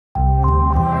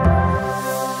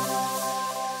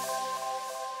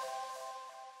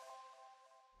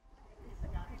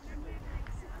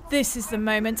This is the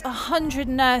moment 100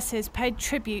 nurses paid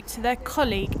tribute to their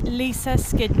colleague, Lisa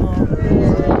Skidmore.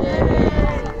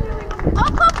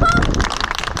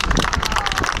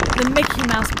 The Mickey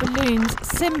Mouse balloons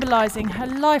symbolising her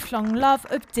lifelong love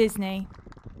of Disney.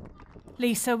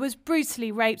 Lisa was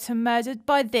brutally raped and murdered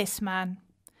by this man,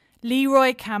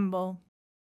 Leroy Campbell,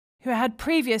 who had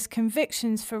previous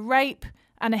convictions for rape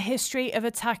and a history of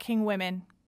attacking women.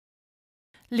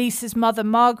 Lisa's mother,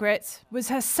 Margaret, was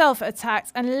herself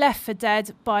attacked and left for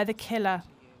dead by the killer.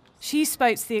 She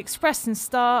spoke to the Express and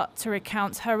Star to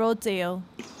recount her ordeal.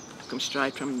 He come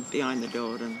straight from behind the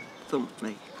door and thumped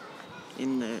me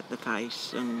in the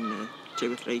face, and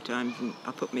 2 or 3 times, and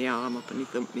I put my arm up and he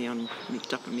thumped me on the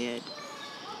top of my head.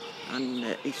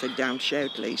 And he said, "Don't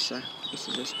shout, Lisa." He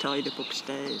said, "I was tied up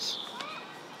upstairs."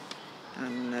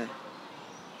 And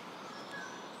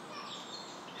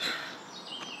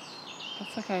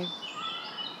That's okay.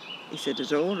 he said,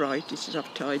 "It's all right." He said,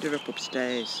 "I've tied her up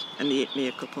upstairs." And he hit me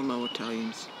a couple more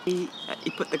times. He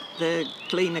put the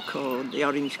cleaner cord, the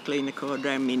orange cleaner cord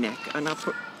round my neck, and I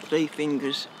put 3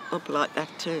 fingers up like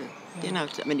that too. Yeah. You know,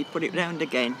 I mean, he put it round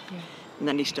again, and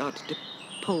then he started to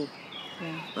pull.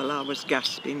 Yeah. Well, I was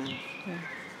gasping, and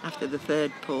after the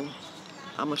 3rd pull,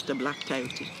 I must have blacked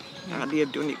out. Had he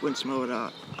have done it once more,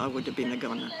 I would have been a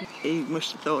goner. He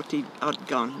must have thought I'd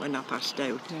gone when I passed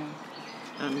out.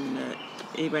 And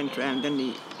he went round and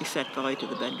he set fire to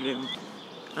the bedroom.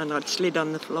 And I'd slid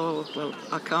on the floor. Well,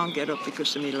 I can't get up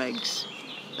because of my legs.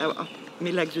 My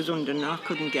legs was under and I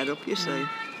couldn't get up, you see.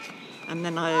 And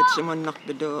then I heard someone knock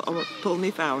the door. I pulled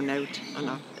my phone out and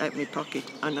out my pocket,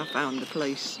 and I found the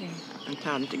police and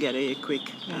told them to get here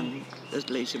quick. And as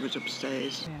Lisa was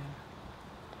upstairs.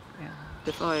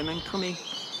 The fireman come in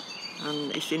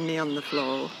and he seen me on the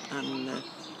floor, and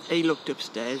he looked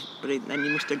upstairs, but then he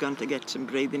must have gone to get some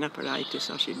breathing apparatus,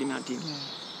 I should imagine.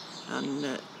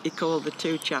 And he called the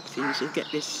 2 chaps in and said, "Get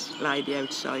this lady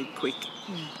outside quick."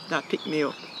 They picked me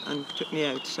up and took me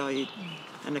outside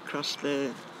and across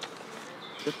the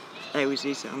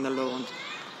houses on the lawn.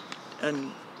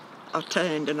 And I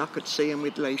turned and I could see him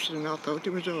with Lisa, and I thought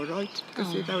it was all right,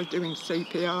 because if I was doing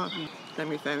CPR, then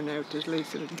we found out as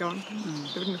Lisa had gone.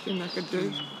 There was nothing I could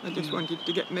do. I just wanted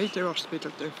to get me to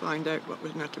hospital to find out what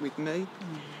was the matter with me.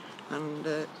 And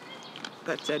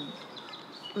that said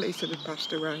Lisa had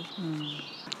passed away.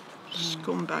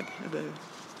 Scumbag of a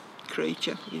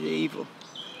creature. He's evil.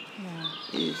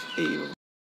 He's evil.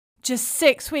 Just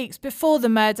 6 weeks before the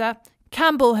murder,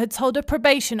 Campbell had told a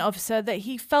probation officer that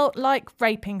he felt like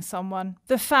raping someone.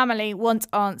 The family want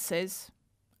answers,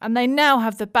 and they now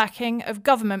have the backing of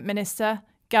Government Minister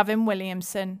Gavin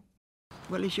Williamson.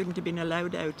 Well, he shouldn't have been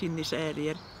allowed out in this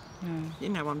area, you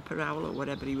know, on parole or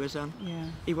whatever he was on.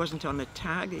 He wasn't on a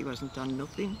tag, he wasn't on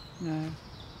nothing.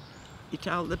 He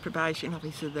told the probation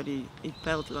officer that he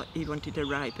felt like he wanted to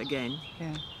rape again,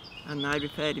 and they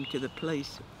referred him to the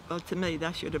police. Well, to me,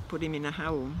 they should have put him in a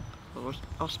home or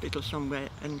hospital somewhere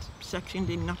and sectioned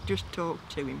him, not just talk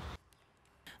to him.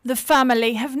 The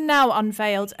family have now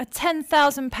unveiled a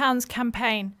 £10,000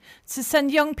 campaign to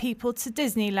send young people to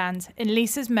Disneyland in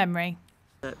Lisa's memory.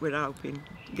 We're hoping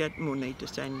to get money to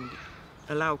send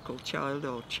a local child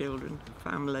or children,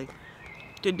 family,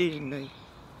 to Disney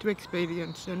to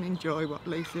experience and enjoy what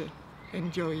Lisa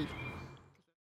enjoyed.